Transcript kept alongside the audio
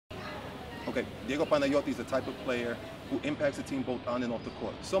Okay, Diego Panayotti is the type of player who impacts the team both on and off the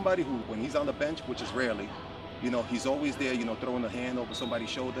court. Somebody who, when he's on the bench, which is rarely, he's always there, throwing a hand over somebody's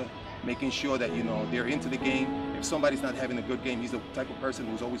shoulder, making sure that, they're into the game. If somebody's not having a good game, he's the type of person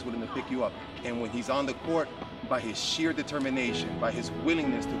who's always willing to pick you up. And when he's on the court, by his sheer determination, by his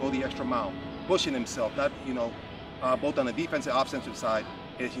willingness to go the extra mile, pushing himself, not, both on the defensive and offensive side,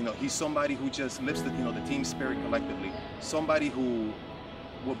 he's somebody who just lifts the team spirit collectively. Somebody who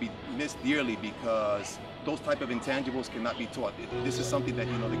will be missed dearly because those type of intangibles cannot be taught. This is something that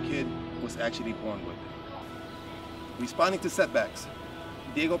the kid was actually born with. Responding to setbacks,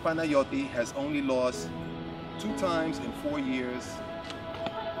 Diego Panayotti has only lost 2 times in 4 years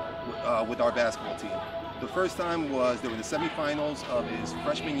with our basketball team. The first time was during the semifinals of his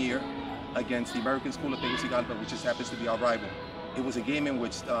freshman year against the American School of Tegucigalpa, which just happens to be our rival. It was a game in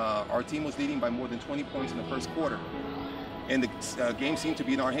which our team was leading by more than 20 points in the first quarter. And the game seemed to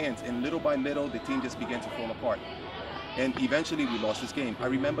be in our hands, and little by little, the team just began to fall apart. And eventually, we lost this game. I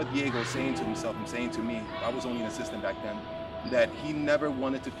remember Diego saying to himself and saying to me, I was only an assistant back then, that he never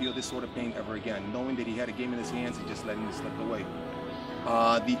wanted to feel this sort of pain ever again, knowing that he had a game in his hands and just letting it slip away.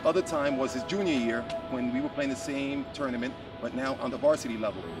 The other time was his junior year when we were playing the same tournament, but now on the varsity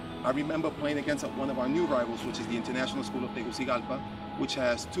level. I remember playing against one of our new rivals, which is the International School of Tegucigalpa, which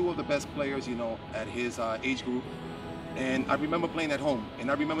has 2 of the best players, at his age group. And I remember playing at home,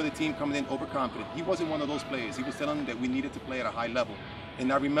 and I remember the team coming in overconfident. He wasn't one of those players. He was telling them that we needed to play at a high level.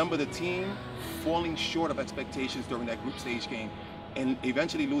 And I remember the team falling short of expectations during that group stage game and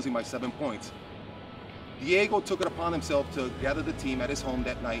eventually losing by 7 points. Diego took it upon himself to gather the team at his home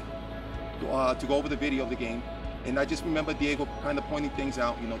that night to go over the video of the game. And I just remember Diego kind of pointing things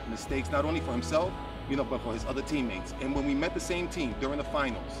out, mistakes not only for himself, but for his other teammates. And when we met the same team during the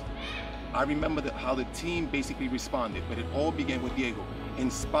finals, I remember how the team basically responded, but it all began with Diego,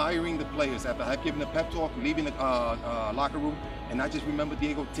 inspiring the players after I had given a pep talk, leaving the locker room, and I just remember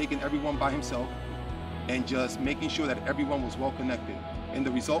Diego taking everyone by himself and just making sure that everyone was well connected. And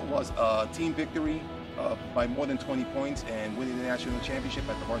the result was a team victory by more than 20 points and winning the national championship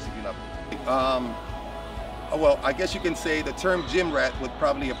at the varsity level. Well, I guess you can say the term gym rat would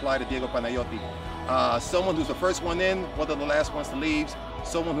probably apply to Diego Panayotti. Someone who's the first one in, one of the last ones to leave.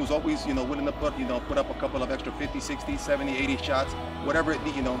 Someone who's always, willing to put up a couple of extra 50, 60, 70, 80 shots, whatever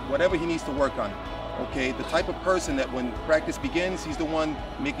whatever he needs to work on. Okay, the type of person that when practice begins, he's the one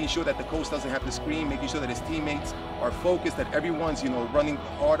making sure that the coach doesn't have to scream, making sure that his teammates are focused, that everyone's, running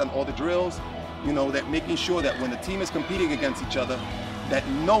hard on all the drills, that making sure that when the team is competing against each other, that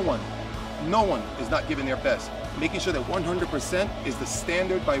no one is not giving their best. Making sure that 100% is the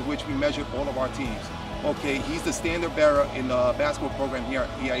standard by which we measure all of our teams. Okay, he's the standard bearer in the basketball program here at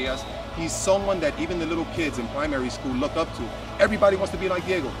EIS. He's someone that even the little kids in primary school look up to. Everybody wants to be like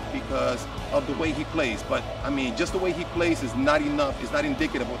Diego because of the way he plays. But I mean, just the way he plays is not enough, is not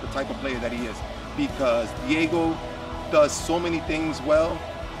indicative of the type of player that he is. Because Diego does so many things well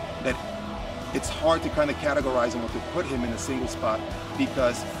that it's hard to kind of categorize him or to put him in a single spot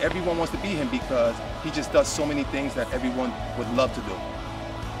because everyone wants to be him because he just does so many things that everyone would love to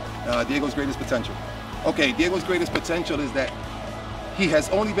do. Diego's greatest potential. Okay, Diego's greatest potential is that he has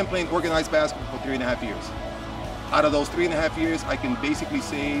only been playing organized basketball for 3.5 years. Out of those 3.5 years, I can basically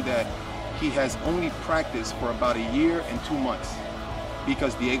say that he has only practiced for about 1 year and 2 months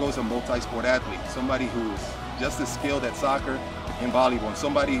because Diego's a multi-sport athlete, somebody who's just as skilled at soccer and volleyball, and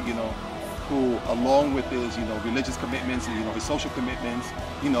somebody, who, along with his, religious commitments and, his social commitments,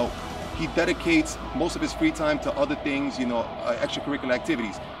 he dedicates most of his free time to other things, extracurricular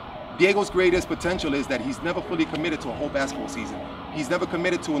activities. Diego's greatest potential is that he's never fully committed to a whole basketball season. He's never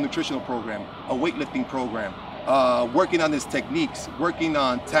committed to a nutritional program, a weightlifting program, working on his techniques, working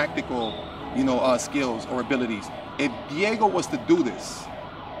on tactical, skills or abilities. If Diego was to do this,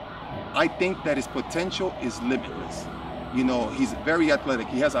 I think that his potential is limitless. He's very athletic.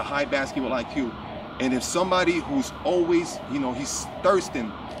 He has a high basketball IQ. And if somebody who's always, he's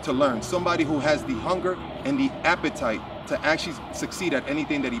thirsting to learn, somebody who has the hunger and the appetite to actually succeed at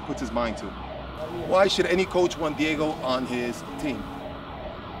anything that he puts his mind to. Why should any coach want Diego on his team?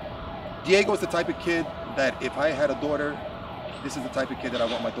 Diego is the type of kid that if I had a daughter, this is the type of kid that I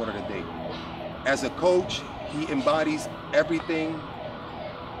want my daughter to date. As a coach, he embodies everything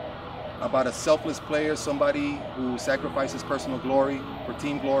about a selfless player, somebody who sacrifices personal glory for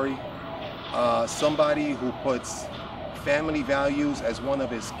team glory, somebody who puts family values as one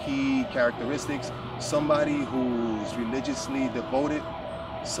of his key characteristics, somebody who's religiously devoted,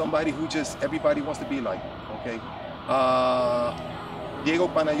 somebody who just everybody wants to be like, okay? Diego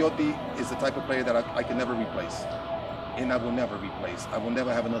Panayotti is the type of player that I can never replace. and I will never replace. I will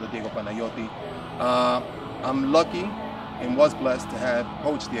never have another Diego Panayotti. I'm lucky and was blessed to have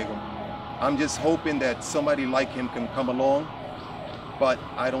Coach Diego. I'm just hoping that somebody like him can come along, but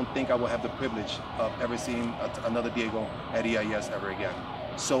I don't think I will have the privilege of ever seeing another Diego at EIS ever again.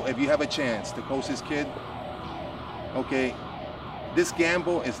 So if you have a chance to coach this kid, okay, this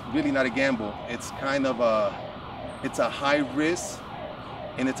gamble is really not a gamble. It's kind of it's a high risk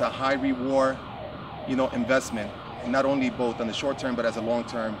and it's a high reward, investment, and not only both on the short term, but as a long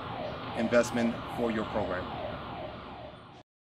term investment for your program.